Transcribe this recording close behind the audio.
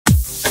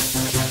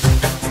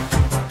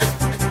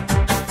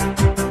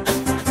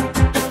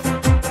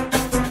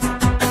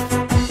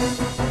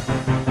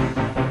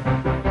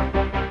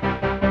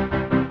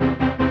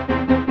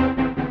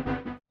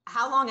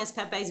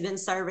has Pepe's been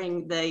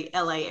serving the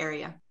LA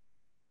area?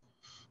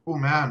 Oh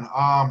man,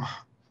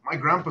 my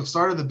grandpa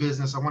started the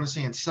business, I want to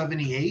say in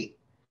 78.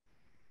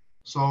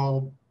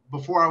 So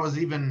before I was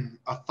even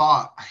a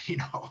thought,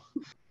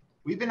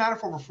 we've been at it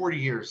for over 40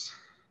 years.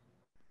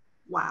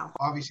 Wow.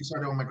 Obviously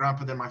started with my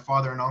grandpa, then my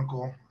father and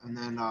uncle, and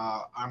then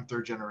I'm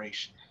third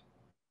generation.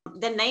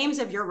 The names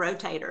of your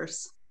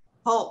rotators.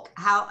 Hulk,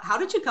 how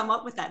did you come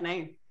up with that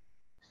name?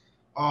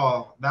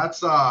 Oh,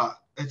 that's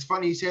it's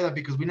funny you say that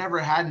because we never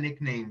had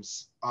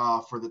nicknames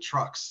for the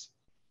trucks.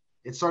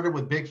 It started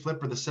with Big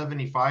Flipper, the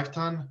 75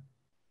 ton.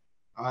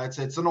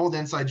 It's an old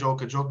inside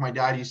joke, a joke my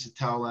dad used to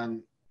tell,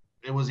 and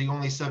it was the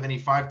only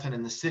 75 ton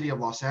in the city of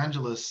Los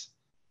Angeles.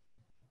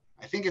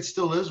 I think it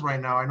still is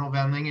right now. I know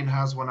Van Lingen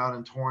has one out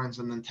in Torrance,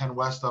 and then 10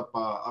 West up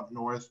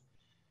north.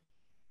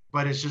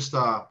 But it's just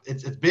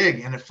it's big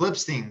and it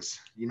flips things,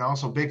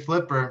 So Big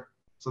Flipper.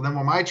 So then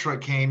when my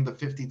truck came, the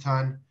 50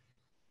 ton,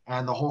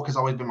 and the Hulk has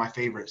always been my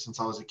favorite since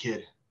I was a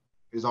kid.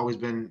 He's always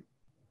been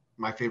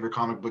my favorite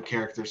comic book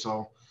character.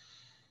 So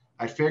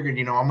I figured,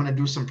 I'm going to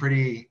do some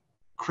pretty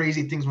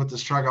crazy things with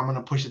this truck. I'm going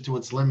to push it to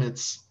its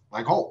limits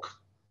like Hulk,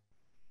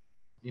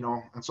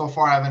 and so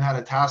far I haven't had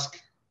a task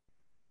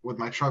with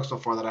my truck so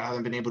far that I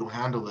haven't been able to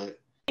handle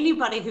it.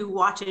 Anybody who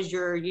watches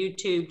your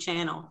YouTube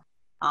channel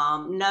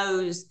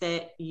knows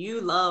that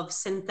you love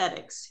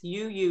synthetics.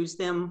 You use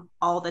them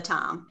all the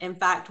time. In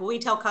fact, we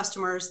tell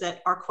customers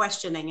that are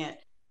questioning it,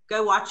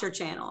 go watch your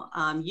channel.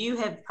 You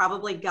have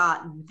probably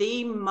got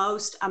the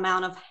most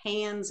amount of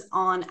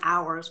hands-on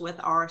hours with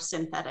our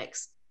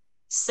synthetics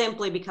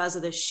simply because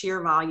of the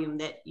sheer volume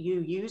that you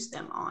use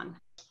them on.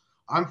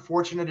 I'm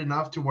fortunate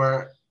enough to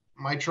where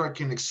my truck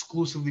can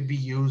exclusively be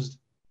used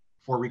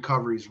for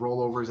recoveries,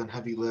 rollovers, and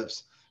heavy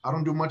lifts. I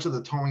don't do much of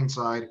the towing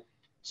side,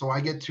 so I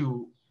get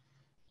to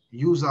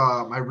use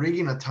my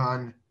rigging a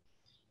ton.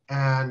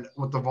 And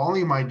with the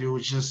volume I do,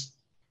 it's just,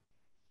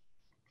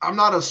 I'm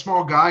not a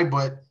small guy,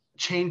 but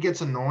chain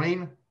gets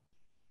annoying,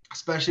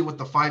 especially with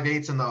the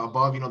 5/8 and the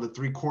above, the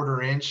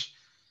 3/4 inch,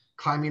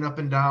 climbing up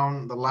and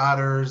down the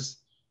ladders,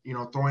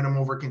 throwing them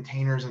over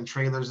containers and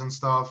trailers and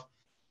stuff.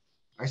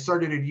 I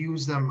started to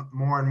use them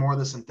more and more,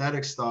 the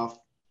synthetic stuff.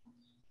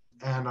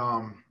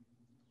 And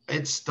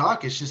it's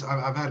stuck. It's just,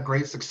 I've had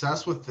great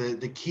success with it.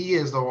 The key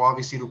is, though,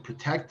 obviously to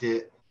protect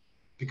it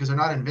because they're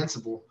not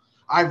invincible.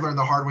 I've learned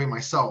the hard way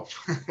myself.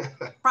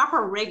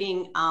 Proper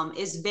rigging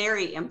is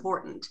very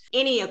important.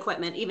 Any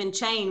equipment, even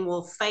chain,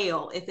 will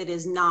fail if it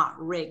is not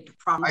rigged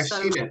properly. I've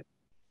seen it.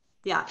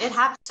 Yeah, it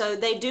happens. So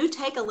they do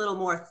take a little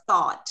more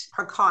thought,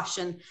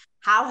 precaution.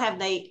 How have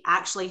they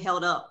actually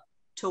held up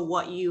to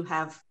what you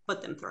have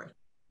put them through?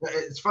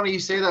 It's funny you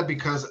say that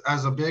because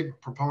as a big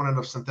proponent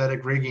of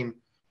synthetic rigging,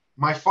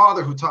 my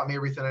father, who taught me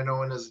everything I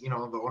know and is, the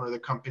owner of the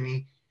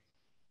company,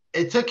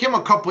 it took him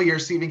a couple of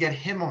years to even get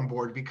him on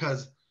board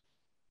because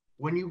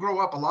when you grow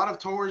up, a lot of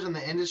towers in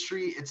the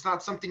industry, it's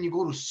not something you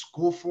go to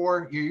school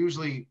for. You're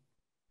usually,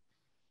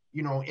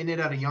 in it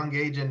at a young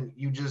age, and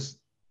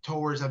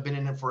towers have been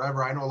in it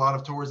forever. I know a lot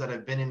of towers that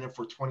have been in it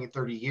for 20,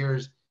 30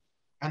 years,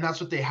 and that's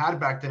what they had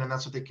back then, and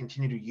that's what they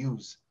continue to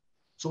use.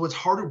 So it's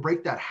hard to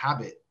break that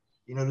habit,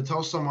 to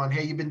tell someone,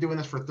 hey, you've been doing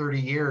this for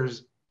 30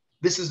 years.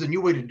 This is the new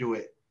way to do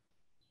it.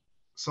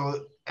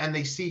 So, and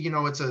they see,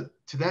 to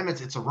them,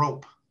 it's a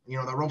rope,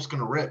 that rope's going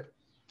to rip,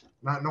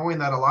 not knowing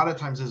that a lot of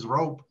times this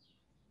rope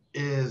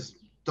is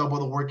double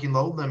the working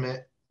load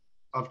limit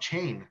of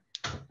chain.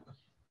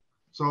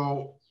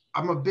 So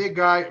I'm a big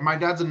guy. My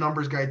dad's a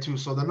numbers guy too.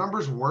 So the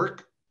numbers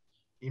work.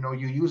 You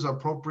use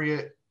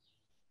appropriate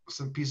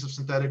piece of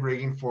synthetic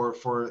rigging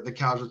for the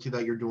casualty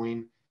that you're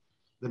doing.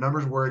 The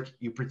numbers work.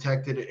 You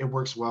protect it. It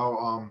works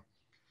well.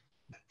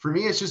 For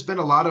me, it's just been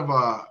a lot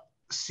of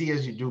see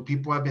as you do.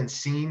 People have been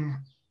seeing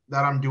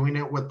that I'm doing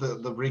it with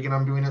the rigging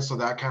I'm doing it. So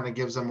that kind of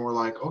gives them more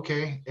like,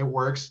 okay, it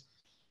works.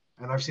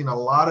 And I've seen a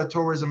lot of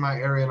towers in my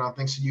area, and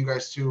thanks to you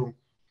guys too,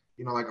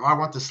 like, oh, I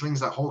want the slings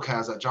that Hulk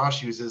has, that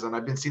Josh uses. And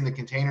I've been seeing the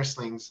container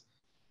slings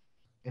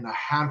in a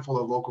handful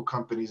of local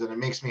companies. And it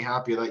makes me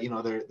happy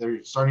that,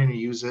 they're starting to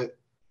use it,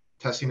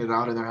 testing it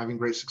out, and they're having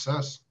great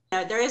success.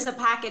 There is a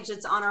package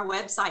that's on our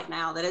website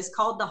now that is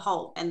called the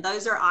Hulk. And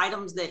those are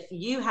items that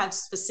you have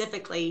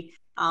specifically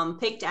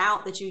picked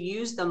out that you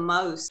use the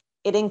most.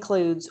 It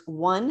includes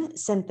one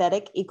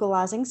synthetic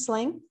equalizing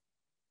sling,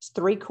 it's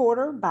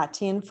 3/4 by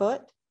 10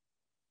 foot,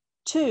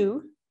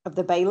 2 of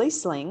the Bailey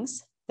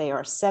slings, they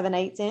are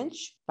 7/8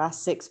 inch by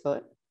 6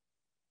 foot,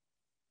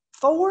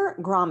 4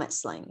 grommet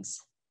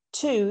slings,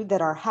 2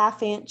 that are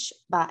 1/2 inch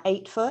by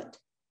 8 foot,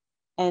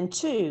 and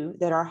 2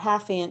 that are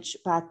 1/2 inch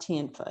by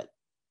 10 foot,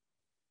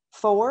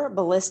 4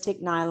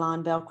 ballistic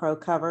nylon Velcro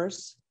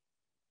covers,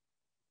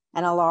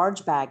 and a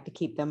large bag to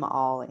keep them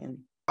all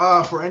in.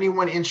 For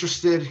anyone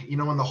interested, in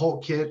the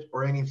Hulk kit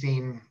or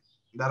anything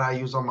that I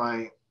use on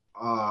my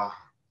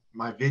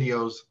my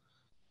videos,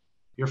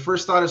 your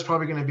first thought is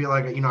probably going to be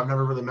like, I've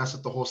never really messed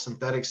with the whole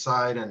synthetic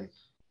side, and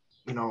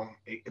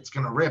it's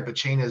going to rip. A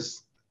chain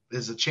is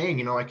a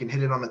chain. I can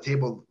hit it on the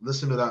table,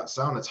 listen to that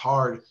sound. It's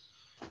hard,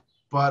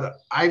 but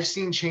I've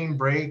seen chain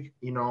break,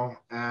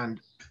 and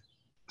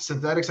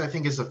synthetics, I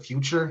think, is the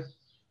future.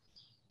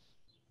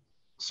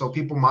 So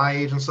people my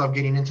age and stuff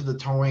getting into the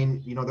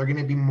towing, you know, they're going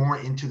to be more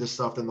into the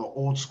stuff than the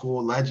old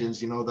school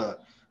legends, you know, the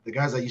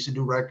guys that used to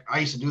do I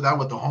used to do that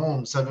with the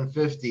Home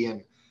 750,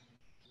 and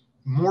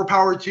more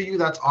power to you.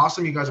 That's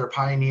awesome. You guys are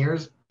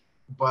pioneers,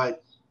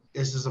 but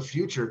this is a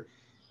future.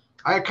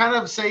 I kind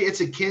of say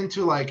it's akin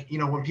to, like, you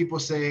know, when people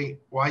say,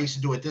 well, I used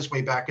to do it this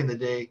way back in the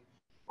day.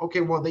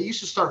 Okay, well, they used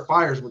to start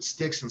fires with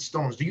sticks and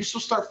stones. Do you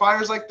still start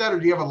fires like that, or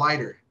do you have a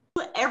lighter?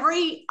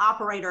 Every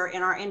operator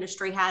in our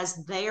industry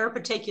has their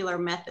particular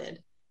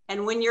method.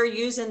 And when you're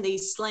using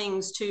these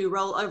slings to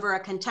roll over a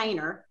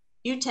container,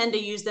 you tend to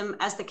use them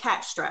as the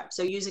catch strap.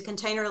 So use a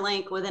container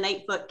link with an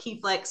 8-foot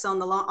key flex on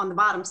the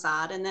bottom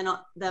side, and then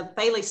the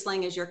Bailey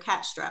sling is your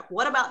catch strap.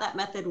 What about that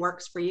method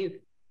works for you?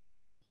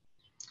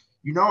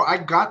 You know, I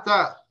got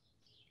that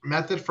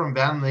method from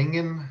Van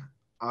Lingen.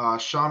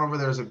 Sean over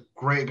there is a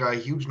great guy,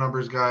 huge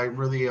numbers guy.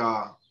 Really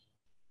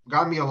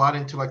got me a lot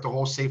into like the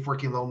whole safe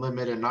working low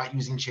limit and not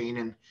using chain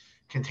and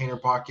container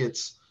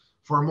pockets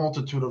for a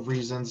multitude of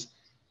reasons.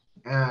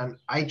 And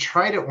I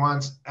tried it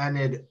once,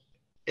 and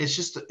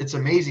it's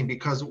amazing,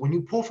 because when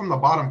you pull from the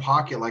bottom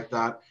pocket like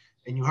that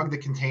and you hug the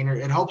container,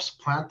 it helps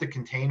plant the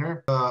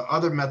container. The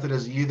other method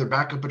is you either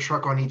back up a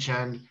truck on each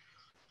end,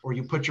 or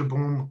you put your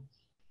boom,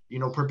 you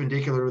know,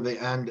 perpendicular to the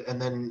end,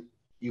 and then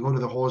you go to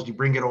the holes, you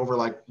bring it over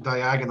like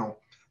diagonal.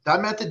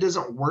 That method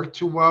doesn't work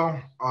too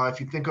well. If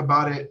you think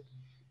about it,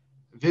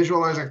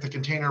 visualize like the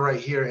container right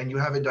here, and you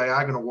have it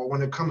diagonal. Well,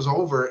 when it comes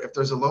over, if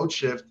there's a load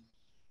shift,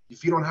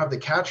 if you don't have the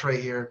catch right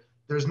here,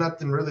 there's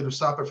nothing really to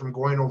stop it from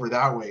going over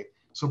that way.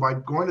 So by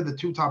going to the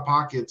two top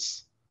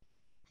pockets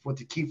with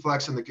the key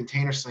flex and the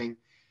container sling,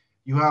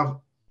 you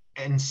have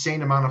an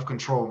insane amount of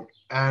control.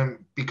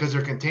 And because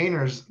they're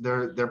containers,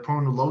 they're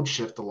prone to load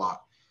shift a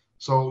lot.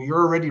 So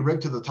you're already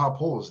rigged to the top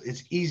holes.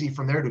 It's easy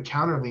from there to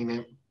counter lean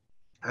it.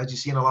 As you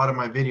see in a lot of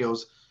my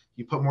videos,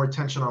 you put more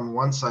tension on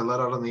one side, let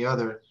out on the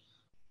other,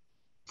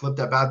 flip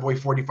that bad boy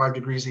 45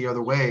 degrees the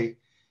other way.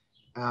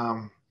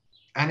 And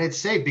it's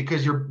safe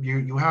because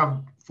you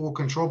have full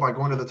control by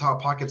going to the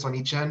top pockets on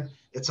each end.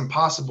 It's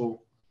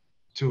impossible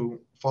to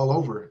fall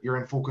over. You're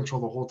in full control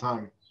the whole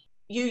time.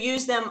 You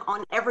use them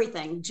on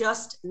everything,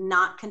 just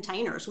not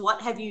containers.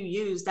 What have you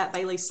used that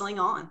Bailey sling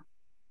on?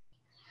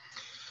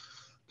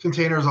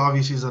 Containers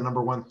obviously is the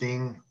number one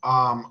thing.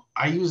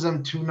 I use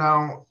them too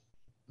now.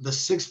 The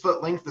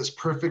 6-foot length is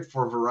perfect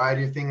for a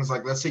variety of things.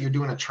 Like, let's say you're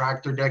doing a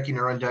tractor decking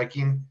or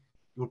undecking,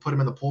 you would put them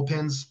in the pull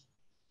pins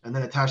and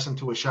then attach them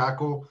to a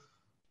shackle.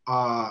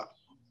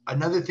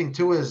 Another thing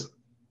too is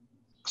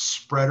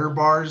spreader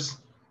bars,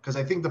 because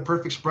I think the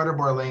perfect spreader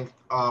bar length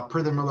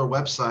per the Miller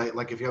website,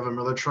 like if you have a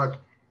Miller truck,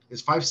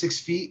 is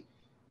 5-6 feet.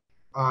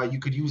 You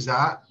could use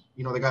that.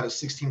 You know, they got a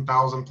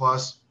 16,000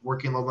 plus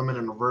working low limit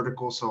and a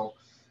vertical. So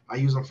I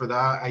use them for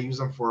that. I use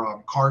them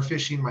for car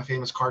fishing, my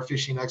famous car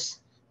fishing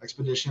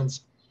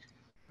expeditions.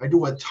 I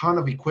do a ton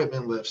of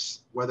equipment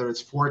lifts, whether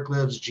it's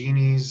forklifts,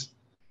 genies,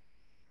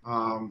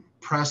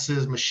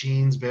 presses,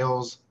 machines,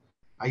 bales.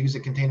 I use the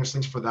container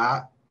slings for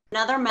that.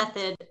 Another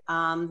method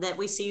that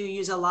we see you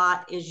use a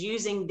lot is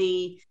using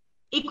the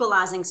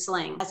equalizing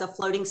sling as a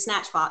floating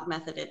snatch block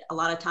method. A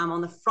lot of time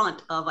on the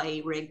front of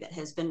a rig that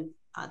has been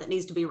that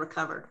needs to be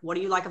recovered. What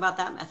do you like about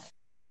that method?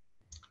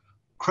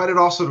 Credit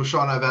also to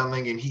Sean Van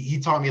Lingen. He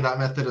taught me that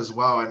method as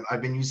well, and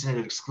I've been using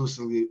it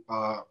exclusively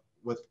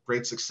with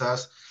great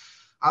success.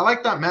 I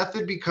like that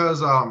method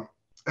because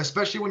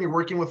especially when you're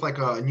working with like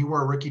a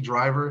newer rookie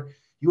driver,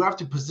 you have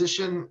to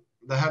position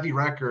the heavy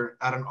wrecker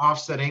at an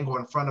offset angle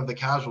in front of the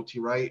casualty,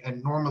 right?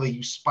 And normally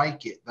you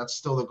spike it. That's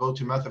still the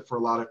go-to method for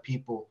a lot of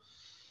people.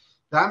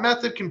 That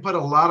method can put a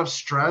lot of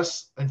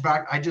stress. In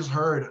fact, I just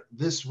heard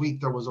this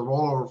week there was a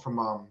rollover from,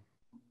 I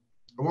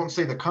won't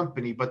say the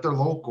company, but they're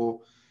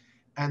local,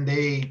 and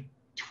they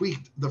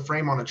tweaked the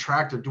frame on a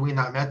tractor doing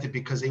that method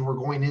because they were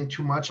going in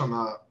too much on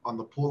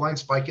the pull line,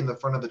 spiking the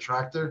front of the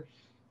tractor,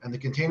 and the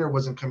container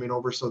wasn't coming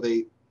over, so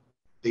they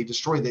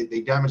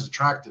damaged the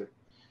tractor,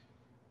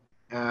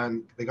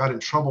 and they got in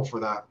trouble for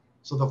that.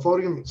 So the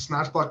floating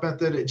snatch block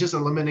method, it just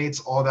eliminates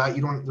all that.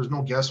 There's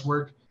no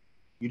guesswork.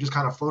 You just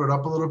kind of float it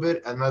up a little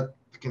bit and let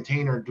the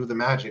container do the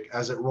magic.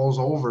 As it rolls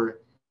over,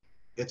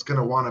 it's going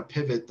to want to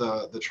pivot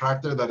the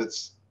tractor that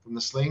it's from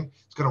the sling.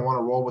 It's going to want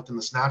to roll within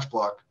the snatch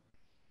block,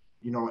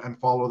 and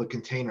follow the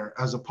container,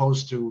 as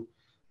opposed to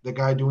the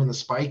guy doing the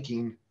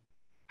spiking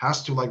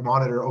has to like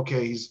monitor,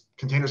 okay,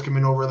 container's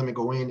coming over, let me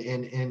go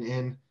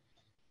in.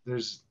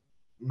 There's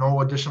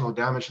no additional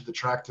damage to the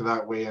tractor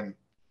that way, and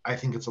I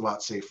think it's a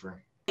lot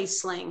safer.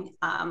 Sling.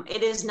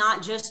 It is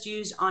not just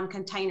used on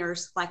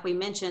containers, like we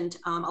mentioned.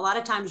 A lot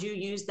of times you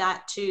use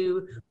that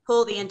to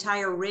pull the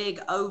entire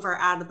rig over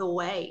out of the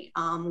way,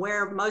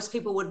 where most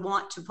people would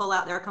want to pull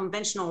out their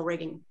conventional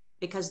rigging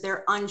because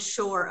they're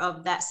unsure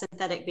of that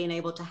synthetic being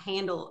able to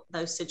handle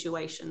those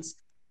situations.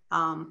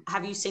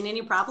 Have you seen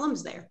any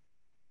problems there?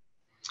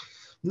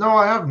 No,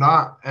 I have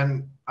not.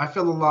 And I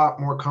feel a lot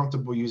more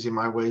comfortable using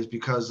my ways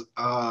because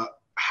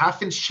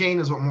 1/2-inch chain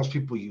is what most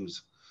people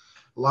use.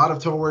 A lot of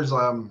towers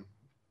aren't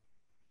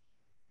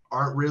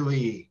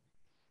really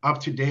up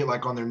to date,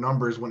 like on their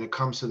numbers when it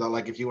comes to that.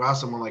 Like if you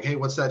ask someone like, hey,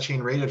 what's that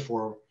chain rated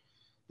for?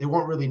 They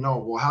won't really know.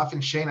 Well, half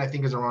inch chain, I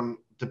think, is around,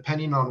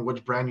 depending on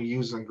which brand you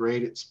use and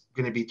grade, it's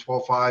going to be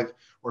 12.5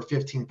 or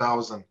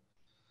 15,000.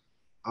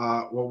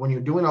 Well, when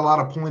you're doing a lot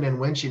of pulling and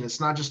winching, it's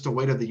not just the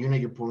weight of the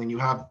unit you're pulling. You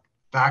have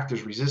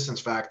factors, resistance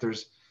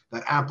factors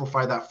that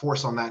amplify that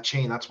force on that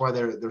chain. That's why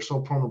they're so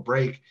prone to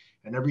break.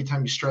 And every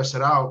time you stress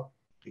it out,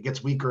 it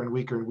gets weaker and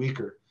weaker and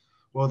weaker.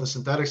 Well, the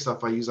synthetic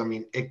stuff I use, I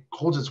mean, it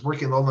holds its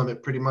working load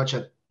limit pretty much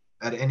at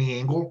any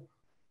angle.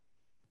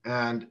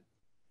 And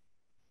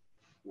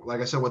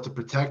like I said, with the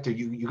protector,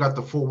 you got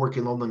the full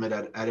working load limit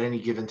at any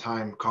given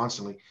time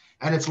constantly.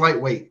 And it's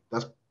lightweight.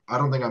 I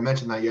don't think I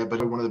mentioned that yet,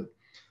 but one of the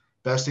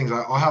best things,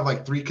 I'll have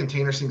like 3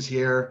 container sinks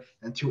here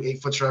and 2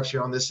 8-foot straps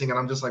here on this thing. And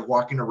I'm just like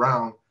walking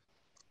around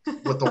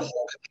with the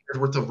whole container's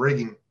worth of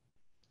rigging.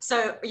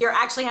 So you're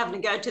actually having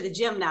to go to the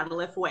gym now to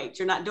lift weights.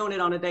 You're not doing it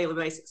on a daily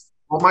basis.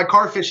 Well, my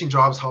car fishing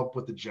jobs help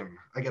with the gym.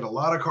 I get a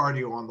lot of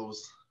cardio on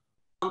those.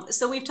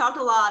 So we've talked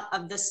a lot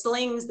of the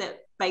slings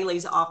that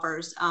Bailey's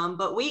offers,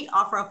 but we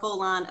offer a full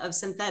line of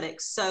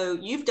synthetics. So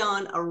you've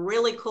done a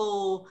really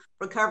cool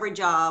recovery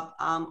job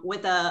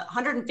with a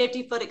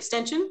 150-foot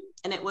extension,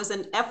 and it was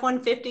an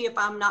F-150, if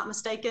I'm not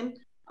mistaken.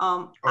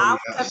 I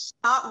would have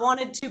not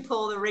wanted to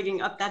pull the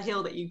rigging up that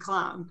hill that you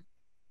climbed.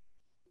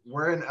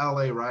 We're in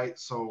LA, right?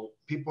 So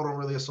people don't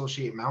really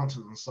associate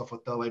mountains and stuff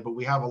with LA, but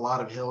we have a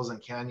lot of hills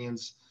and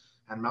canyons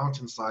and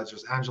mountainsides.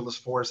 There's Angeles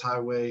Forest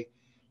Highway.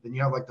 Then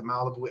you have like the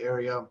Malibu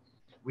area.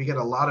 We get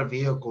a lot of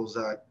vehicles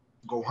that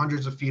go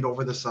hundreds of feet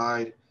over the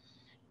side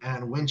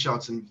and winch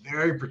outs in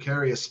very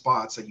precarious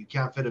spots that you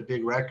can't fit a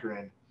big wrecker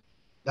in.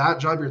 That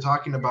job you're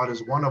talking about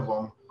is one of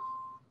them.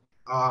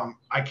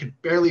 I could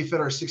barely fit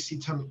our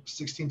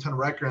 16-ton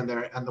wrecker in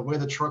there. And the way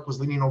the truck was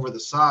leaning over the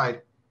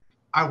side,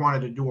 I wanted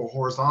to do a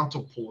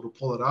horizontal pull to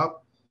pull it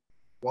up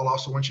while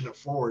also winching it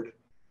forward.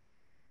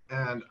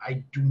 And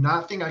I do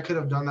not think I could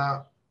have done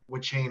that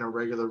with chain or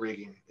regular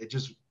rigging.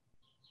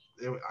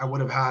 I would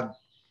have had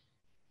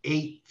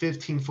 8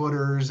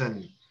 15-footers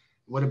and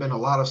would have been a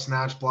lot of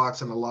snatch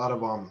blocks and a lot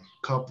of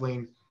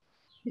coupling.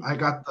 I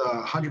got the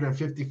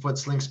 150-foot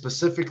sling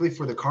specifically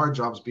for the car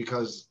jobs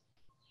because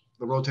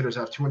the rotators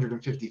have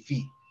 250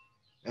 feet.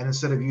 And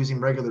instead of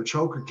using regular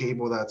choker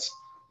cable that's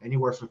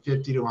anywhere from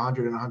 50 to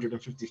 100 and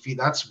 150 feet,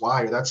 that's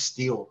wire, that's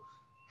steel.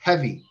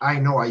 Heavy. I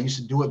know, I used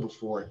to do it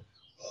before.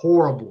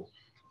 Horrible.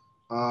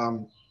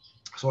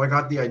 So I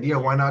got the idea,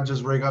 why not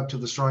just rig up to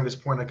the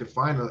strongest point I could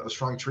find, a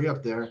strong tree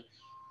up there,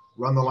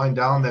 run the line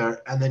down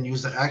there, and then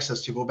use the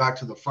excess to go back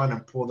to the front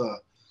and pull the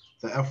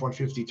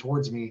F-150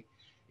 towards me.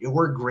 It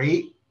worked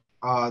great.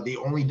 The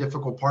only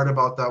difficult part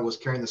about that was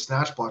carrying the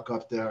snatch block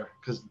up there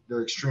because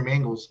they're extreme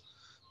angles,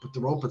 but the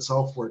rope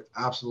itself worked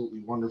absolutely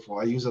wonderful.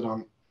 I use it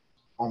on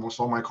almost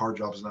all my car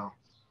jobs now.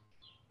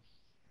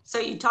 So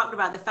you talked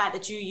about the fact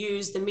that you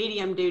use the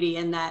medium duty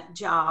in that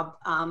job,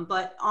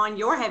 but on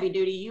your heavy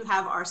duty, you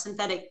have our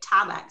synthetic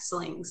tieback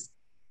slings.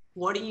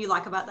 What do you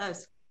like about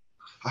those?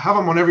 I have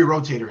them on every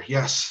rotator,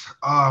 yes.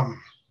 Not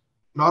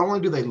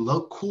only do they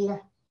look cool,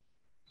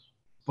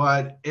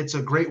 but it's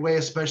a great way,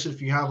 especially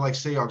if you have like,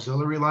 say,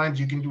 auxiliary lines,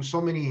 you can do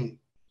so many.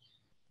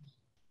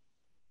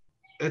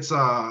 It's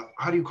how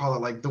do you call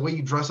it? Like the way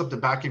you dress up the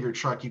back of your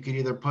truck, you can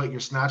either put your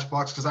snatch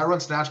blocks, because I run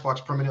snatch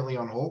blocks permanently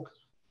on Hulk.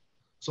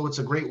 So it's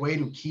a great way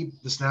to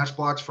keep the snatch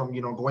blocks from,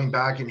 going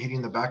back and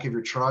hitting the back of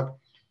your truck.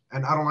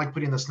 And I don't like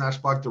putting the snatch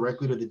block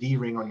directly to the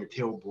D-ring on your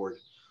tailboard.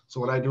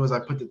 So what I do is I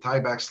put the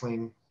tieback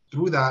sling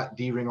through that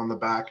D-ring on the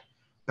back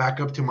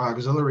up to my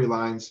auxiliary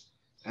lines,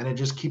 and it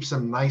just keeps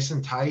them nice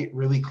and tight,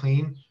 really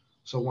clean.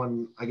 So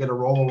when I get a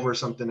rollover or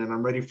something and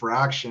I'm ready for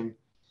action,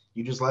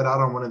 you just let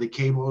out on one of the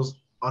cables,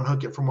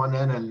 unhook it from one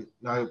end, and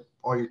now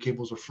all your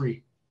cables are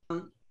free.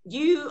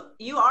 You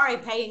are a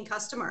paying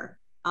customer.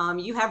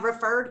 You have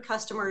referred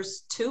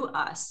customers to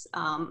us.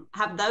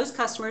 Have those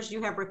customers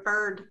you have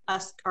referred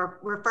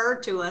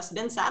to us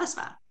been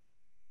satisfied?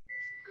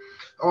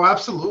 Oh,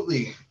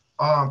 absolutely.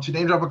 To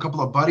name drop a couple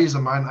of buddies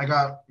of mine, I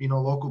got,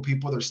 local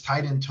people. There's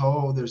Titan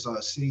Tow, there's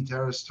a City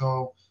Terrace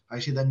Tow. I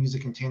see them use the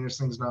container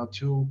slings now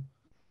too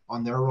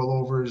on their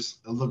rollovers.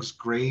 It looks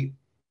great.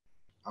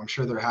 I'm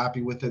sure they're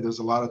happy with it. There's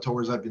a lot of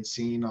towers I've been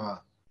seeing,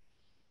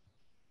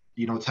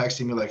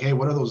 texting me like, hey,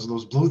 what are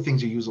those blue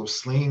things you use, those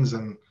slings?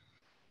 And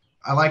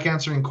I like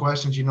answering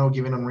questions,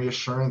 giving them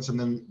reassurance, and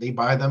then they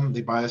buy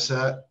a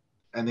set,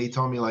 and they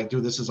tell me like,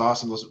 dude, this is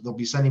awesome. They'll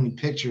be sending me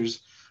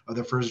pictures of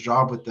their first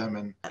job with them,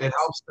 and it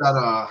helps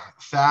that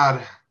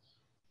Thad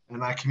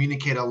and I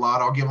communicate a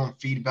lot. I'll give them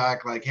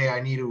feedback like, hey,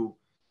 you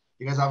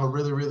guys have a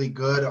really, really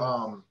good,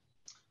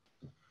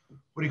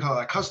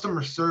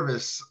 customer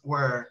service,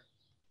 where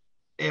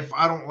if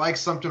I don't like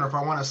something or if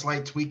I want a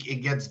slight tweak, it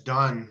gets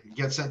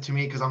sent to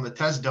me because I'm the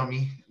test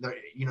dummy.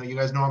 You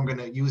guys know I'm going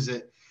to use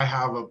it. I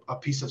have a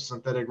piece of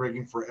synthetic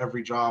rigging for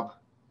every job.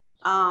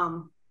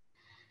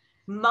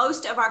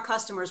 Most of our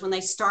customers, when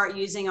they start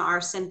using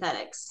our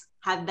synthetics,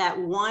 have that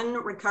one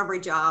recovery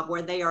job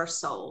where they are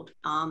sold.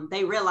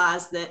 They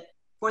realize that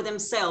for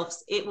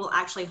themselves, it will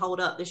actually hold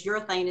up. This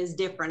urethane is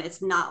different.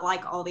 It's not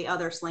like all the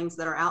other slings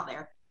that are out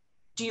there.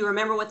 Do you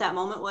remember what that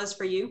moment was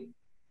for you?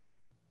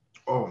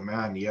 Oh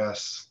man,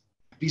 yes.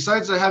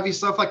 Besides the heavy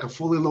stuff like a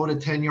fully loaded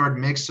 10-yard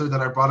mixer that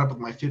I brought up with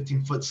my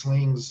 15-foot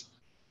slings,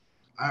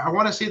 I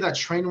want to say that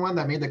train one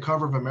that made the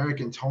cover of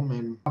American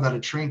Toman, that a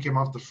train came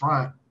off the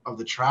front of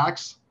the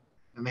tracks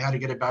and they had to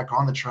get it back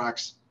on the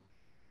tracks.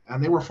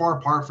 And they were far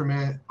apart from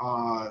it.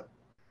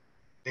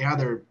 They had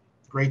their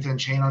Great 10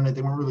 chain on it.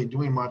 They weren't really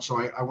doing much.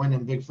 So I went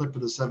in big flip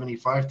with a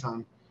 75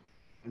 ton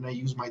and I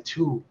used my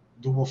two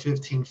dual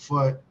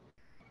 15-foot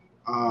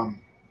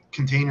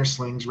container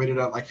slings rated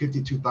at like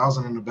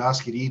 52,000 in a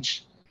basket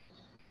each.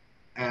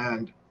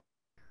 And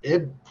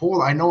it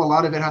pulled. I know a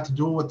lot of it had to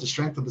do with the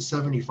strength of the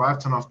 75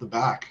 ton off the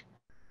back,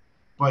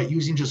 but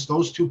using just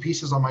those two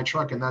pieces on my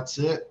truck and that's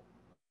it,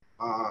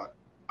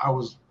 I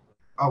was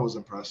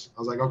impressed. I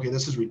was like, okay,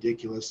 this is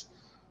ridiculous.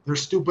 They're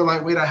stupid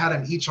lightweight. I had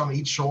them each on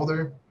each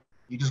shoulder.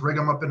 You just rig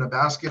them up in a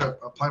basket,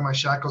 apply my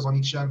shackles on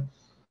each end,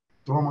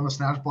 throw them on the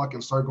snatch block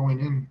and start going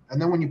in. And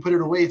then when you put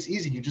it away, it's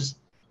easy.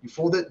 You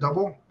fold it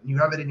double and you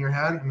have it in your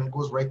hand and it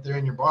goes right there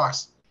in your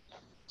box.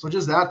 So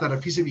just that a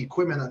piece of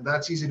equipment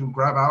that's easy to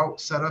grab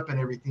out, set up, and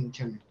everything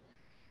can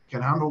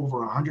handle over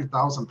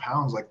 100,000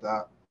 pounds like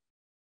that.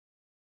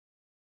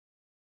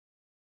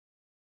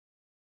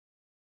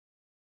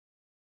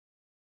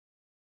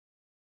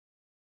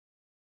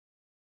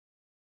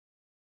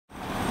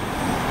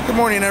 Good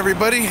morning,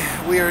 everybody.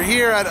 We are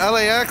here at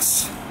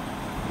LAX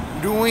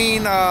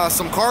doing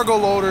some cargo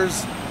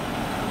loaders.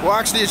 Well,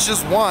 actually, it's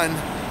just one.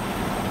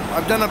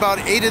 I've done about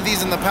 8 of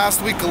these in the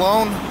past week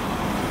alone.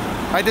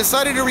 I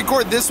decided to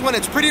record this one.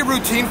 It's pretty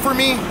routine for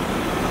me.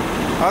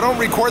 I don't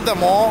record them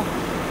all,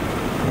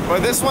 but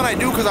this one I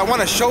do because I want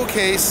to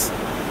showcase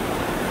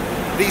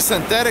these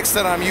synthetics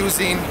that I'm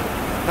using.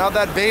 Now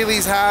that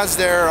Bailey's has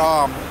their,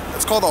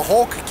 it's called a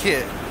Hulk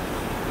kit.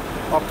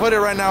 I'll put it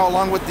right now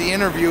along with the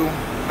interview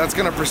that's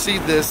going to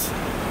precede this,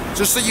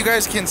 just so you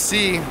guys can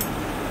see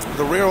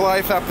the real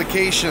life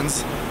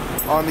applications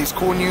on these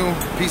cool new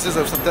pieces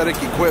of synthetic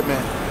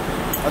equipment.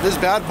 This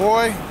bad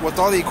boy with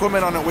all the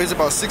equipment on it weighs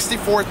about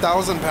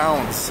 64,000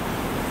 pounds.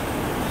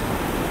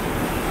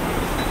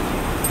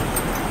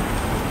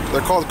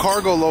 They're called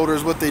cargo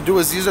loaders. What they do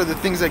is these are the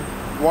things that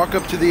drive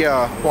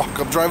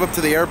up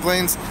to the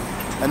airplanes,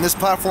 and this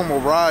platform will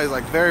rise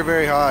like very,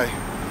 very high.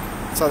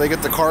 That's how they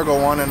get the cargo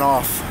on and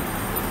off.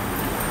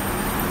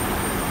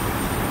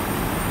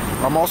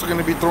 I'm also going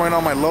to be throwing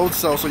on my load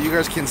cell so you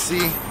guys can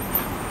see.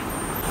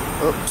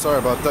 Oh, sorry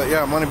about that.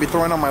 Yeah, I'm going to be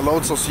throwing on my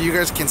load cell so you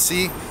guys can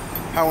see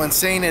how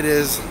insane it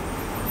is.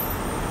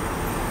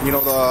 You know,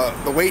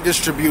 the weight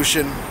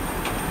distribution,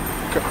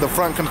 the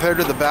front compared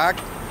to the back,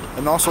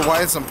 and also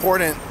why it's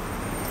important,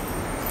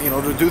 you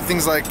know, to do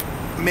things like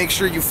make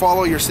sure you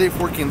follow your safe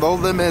working load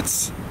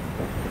limits,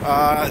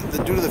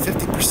 due to the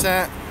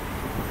 50%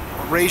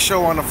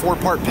 ratio on a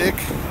 4-part pick.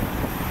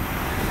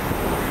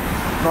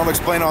 And I'll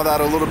explain all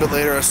that a little bit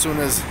later as soon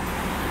as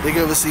they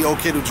give us the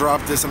okay to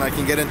drop this and I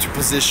can get into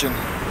position.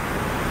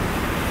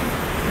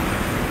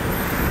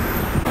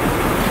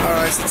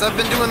 Alright, since I've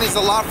been doing these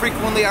a lot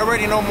frequently, I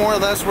already know more or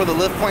less where the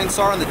lift points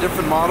are in the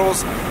different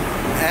models.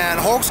 And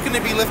Hulk's going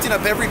to be lifting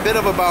up every bit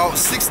of about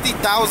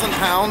 60,000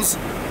 pounds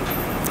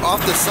off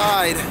the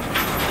side,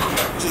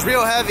 which is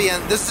real heavy,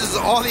 and this is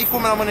all the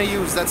equipment I'm going to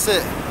use. That's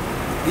it.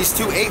 These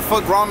two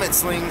 8-foot grommet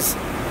slings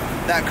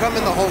that come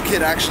in the whole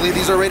kit, actually.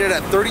 These are rated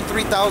at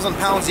 33,000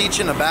 pounds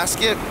each in a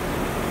basket.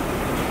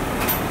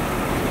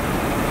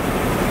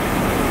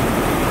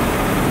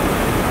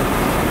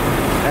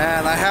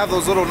 And I have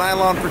those little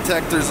nylon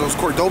protectors, those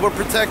Cordoba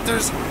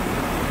protectors.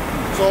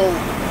 So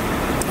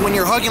when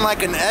you're hugging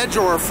like an edge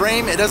or a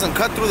frame, it doesn't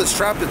cut through the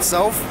strap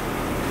itself.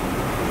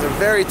 They're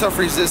very tough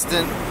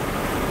resistant.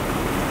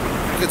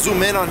 I can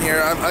zoom in on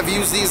here. I've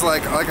used these,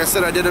 like I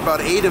said, I did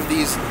about 8 of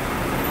these.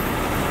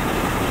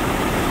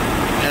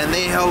 And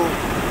they held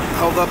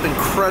up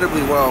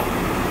incredibly well.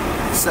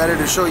 Decided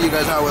to show you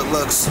guys how it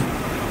looks.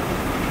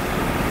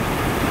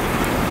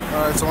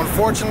 Alright, so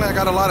unfortunately I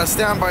got a lot of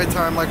standby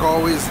time like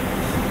always.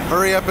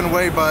 Hurry up and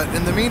wait, but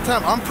in the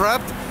meantime I'm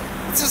prepped.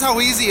 This is how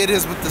easy it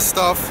is with this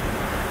stuff.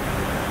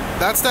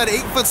 That's that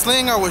 8-foot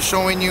sling I was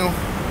showing you.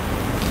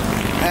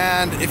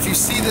 And if you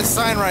see this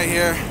sign right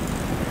here,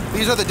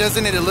 these are the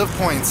designated lift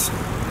points.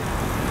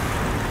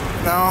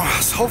 Now,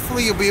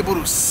 hopefully you'll be able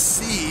to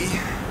see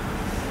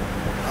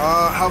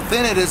how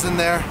thin it is in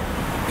there.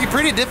 It'd be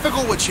pretty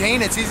difficult with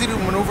chain. It's easy to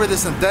maneuver the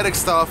synthetic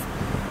stuff.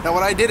 Now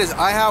what I did is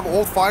I have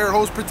old fire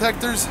hose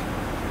protectors.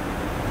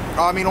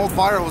 Old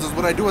fire hoses.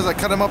 What I do is I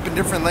cut them up in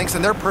different lengths,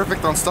 and they're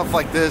perfect on stuff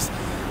like this.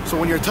 So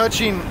when you're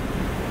touching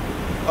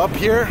up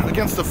here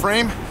against the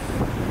frame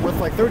with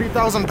like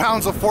 30,000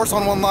 pounds of force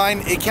on one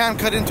line, it can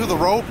cut into the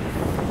rope.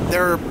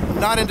 They're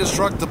not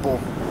indestructible,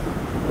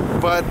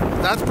 but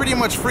that's pretty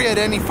much free at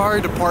any fire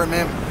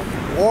department.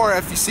 Or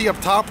if you see up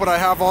top, what I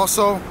have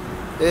also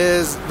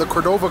is the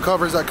Cordoba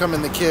covers that come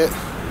in the kit.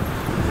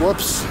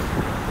 Whoops,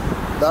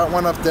 that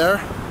one up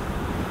there,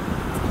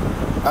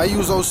 I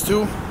use those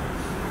too.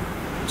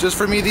 Just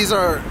for me, these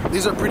are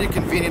pretty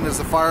convenient as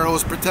the fire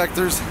hose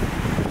protectors.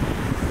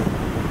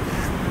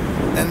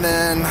 And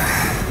then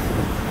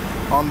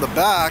on the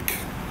back,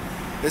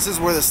 this is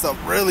where the stuff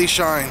really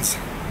shines.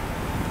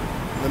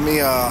 Let me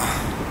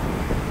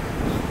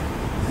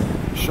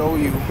show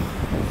you.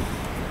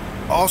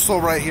 Also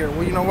right here,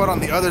 well, you know what,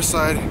 on the other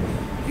side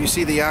you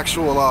see the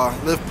actual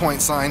lift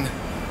point sign,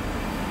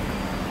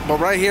 but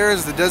right here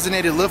is the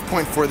designated lift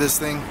point for this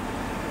thing.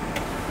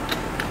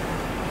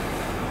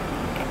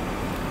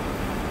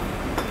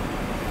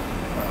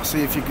 I'll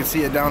see if you can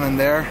see it down in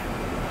there.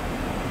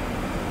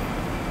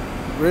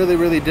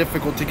 Really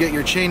difficult to get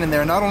your chain in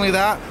there. Not only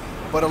that,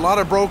 but a lot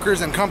of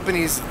brokers and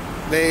companies,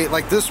 they,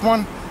 like this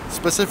one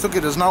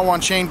specifically, does not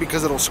want chain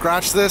because it'll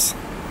scratch this.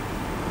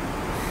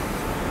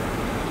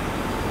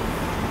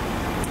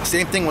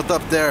 Same thing with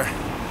up there.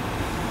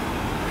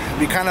 It'd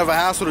be kind of a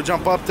hassle to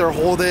jump up there,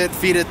 hold it,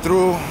 feed it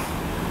through.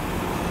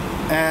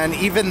 And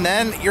even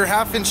then, your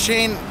 1/2 inch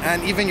chain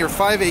and even your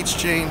 5/8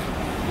 chain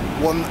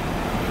will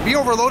be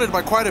overloaded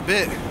by quite a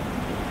bit.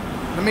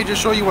 Let me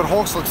just show you what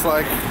Hulk's looks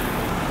like.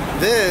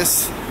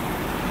 This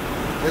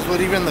is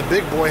what even the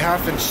big boy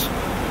 1/2 inch,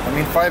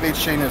 5/8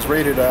 chain is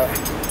rated at.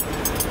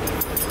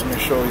 Let me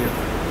show you.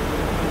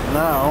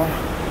 Now,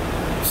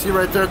 see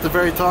right there at the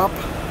very top,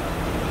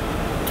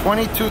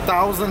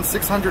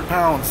 22,600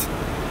 pounds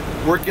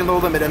working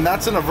load limit, and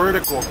that's in a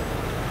vertical.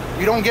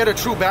 You don't get a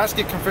true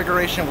basket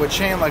configuration with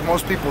chain like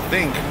most people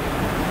think.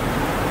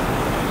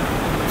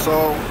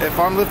 So if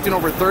I'm lifting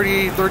over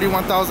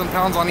 31,000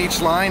 pounds on each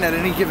line at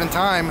any given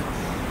time,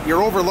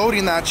 you're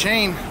overloading that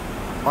chain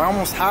by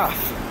almost half.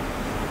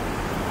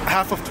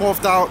 Half of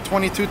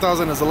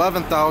 22,000 is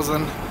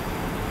 11,000,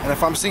 and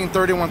if I'm seeing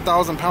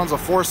 31,000 pounds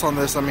of force on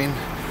this, the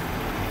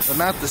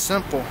math is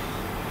simple.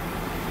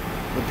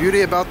 The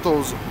beauty about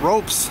those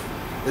ropes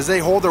is they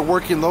hold their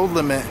working load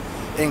limit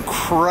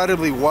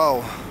incredibly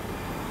well.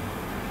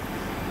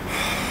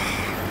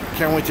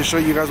 Can't wait to show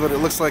you guys what it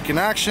looks like in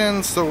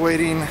action. Still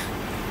waiting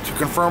to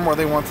confirm where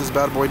they want this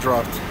bad boy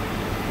dropped.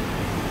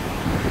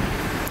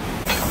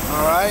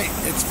 Alright,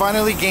 it's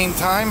finally game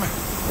time.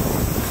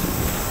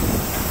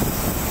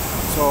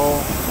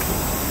 So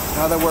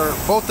now that we're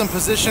both in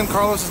position,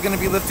 Carlos is going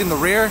to be lifting the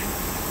rear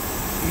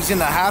using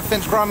the 1/2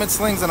 inch grommet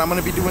slings, and I'm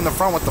going to be doing the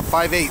front with the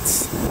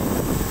 5/8.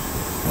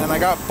 And I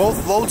got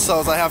both load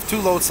cells. I have 2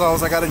 load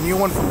cells. I got a new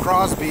one from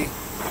Crosby.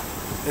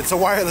 It's a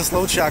wireless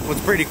load shack, but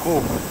it's pretty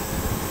cool.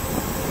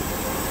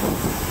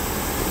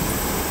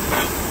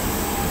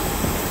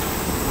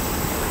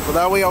 So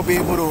that way I'll be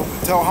able to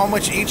tell how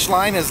much each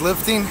line is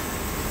lifting.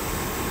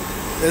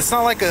 It's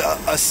not like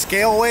a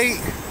scale weight,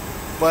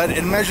 but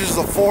it measures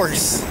the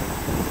force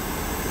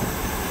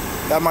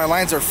that my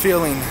lines are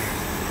feeling.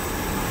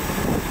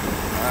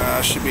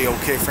 Should be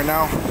okay for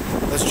now.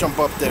 Let's jump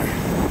up there.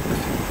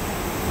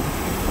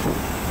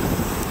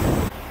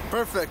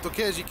 Perfect.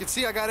 Okay, as you can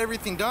see, I got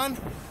everything done.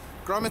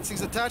 Grommet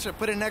slings attached. I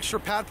put an extra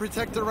pad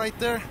protector right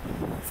there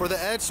for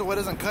the edge so it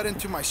doesn't cut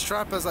into my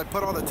strap as I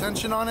put all the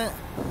tension on it.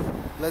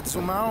 Let's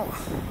zoom out.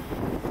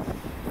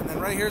 And then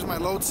right here's my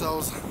load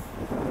cells.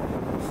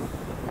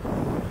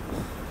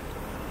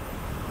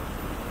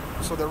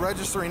 So they're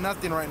registering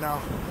nothing right now.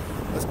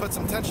 Let's put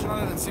some tension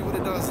on it and see what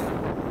it does.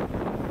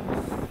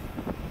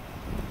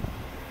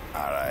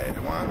 Alright,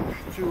 1,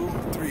 2,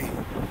 3.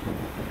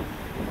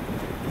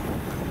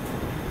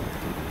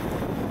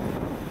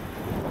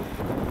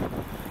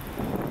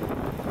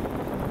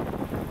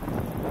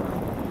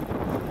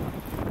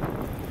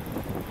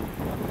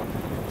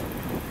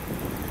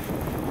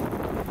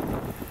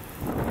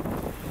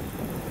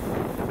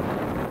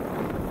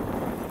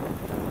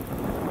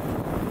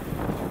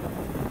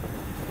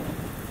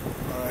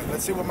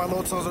 Let's see what my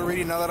load cells are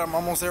reading now that I'm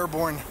almost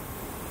airborne.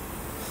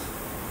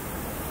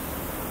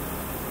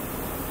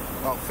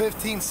 About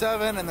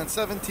 15.7 and then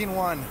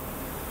 17.1.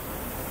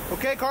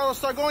 Okay, Carlos,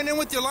 start going in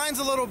with your lines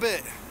a little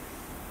bit.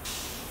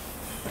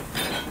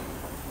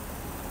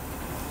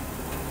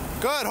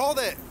 Good, hold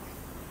it.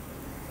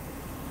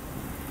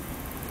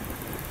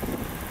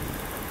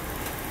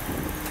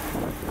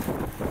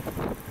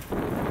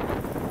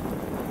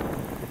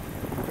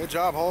 Good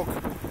job, Hulk.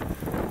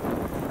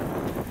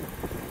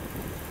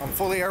 I'm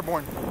fully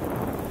airborne.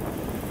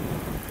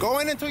 Go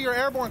in until you're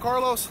airborne,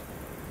 Carlos.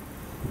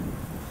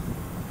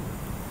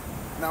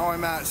 Now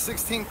I'm at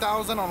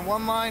 16,000 on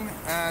one line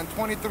and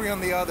 23 on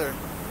the other.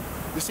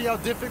 You see how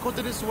difficult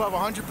it is to have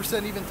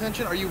 100% even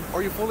tension? Are you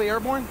fully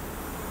airborne?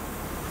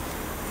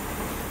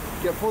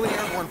 Get fully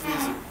airborne,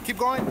 please. Keep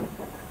going.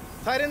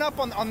 Tighten up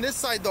on this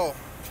side though,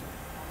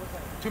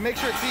 to make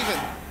sure it's even.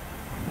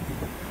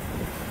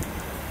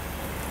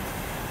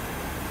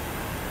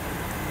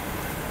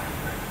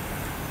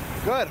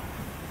 Good.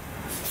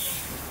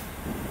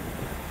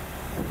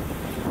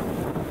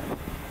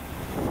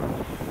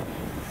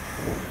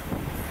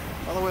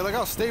 By the way, look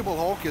how stable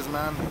Hulk is,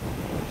 man.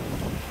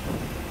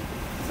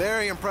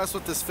 Very impressed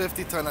with this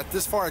 50 ton at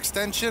this far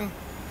extension.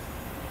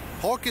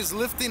 Hulk is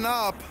lifting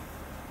up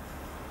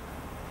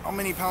how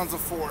many pounds of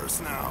force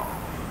now?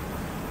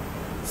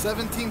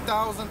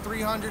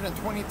 $17,300 and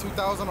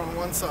 $22,000 on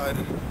one side.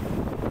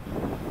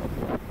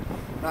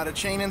 Not a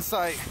chain in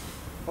sight.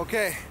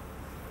 Okay,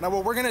 now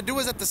what we're gonna do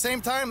is at the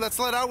same time, let's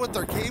let out with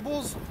our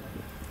cables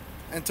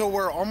until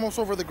we're almost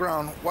over the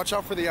ground. Watch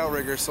out for the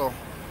outrigger, so.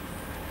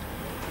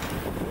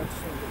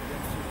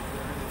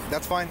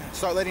 That's fine,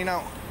 start letting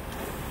out.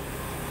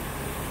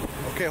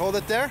 Okay, hold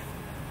it there.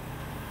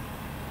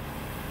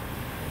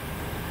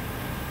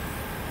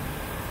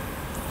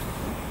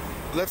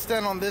 Let's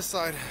stand on this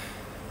side.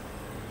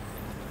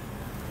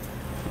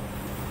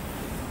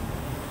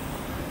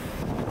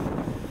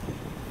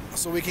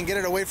 So we can get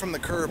it away from the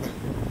curb.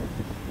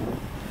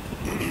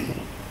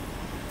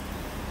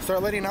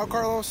 Start letting out,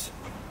 Carlos.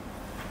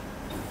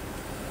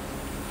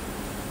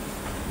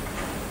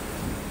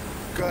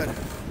 Good.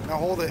 Now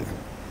hold it.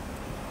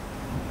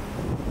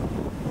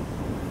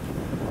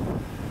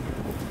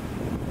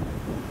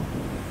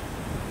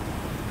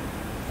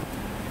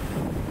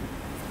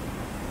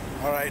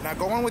 All right, now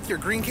go on with your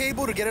green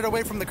cable to get it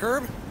away from the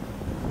curb.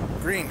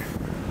 Green.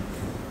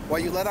 While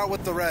you let out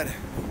with the red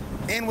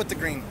and with the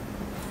green.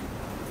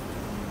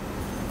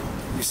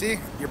 You see?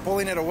 You're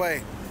pulling it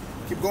away.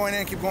 Keep going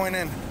in, keep going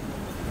in.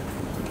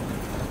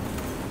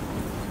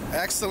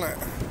 Excellent.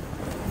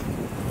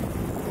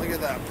 Look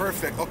at that,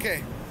 perfect.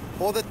 Okay,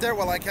 hold it there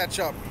while I catch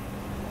up.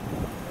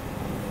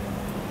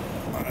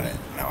 All right,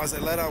 now as I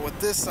let out with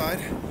this side,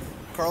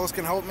 Carlos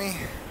can help me.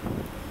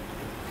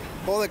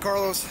 Hold it,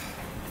 Carlos.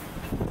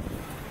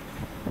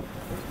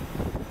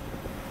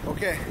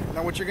 Okay,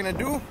 now what you're gonna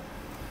do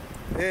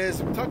is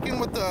tuck in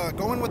with the,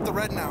 go in with the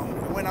red now.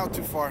 It went out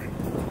too far.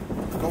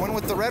 Go in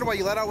with the red while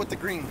you let out with the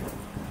green.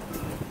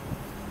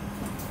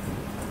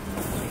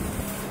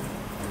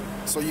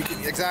 So you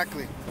can,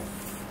 exactly.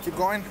 Keep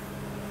going.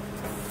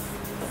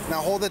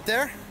 Now hold it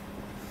there.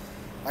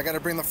 I gotta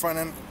bring the front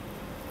end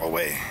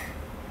away.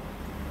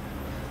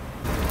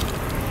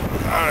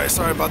 All right,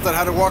 sorry about that. I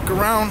had to walk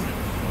around,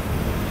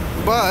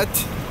 but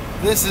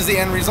this is the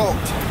end result.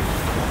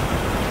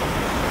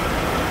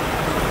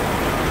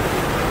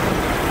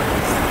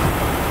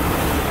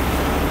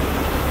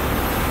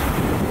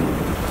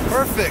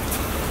 Perfect.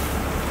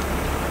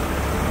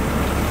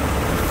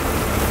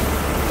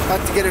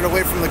 Had to get it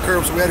away from the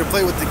curb, so we had to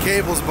play with the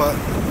cables, but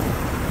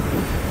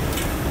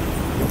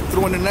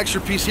threw in an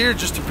extra piece here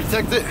just to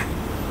protect it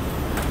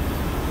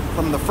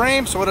from the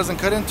frame so it doesn't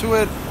cut into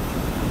it,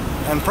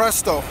 and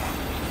presto.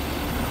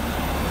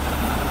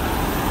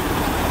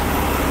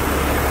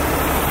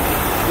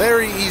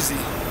 Very easy.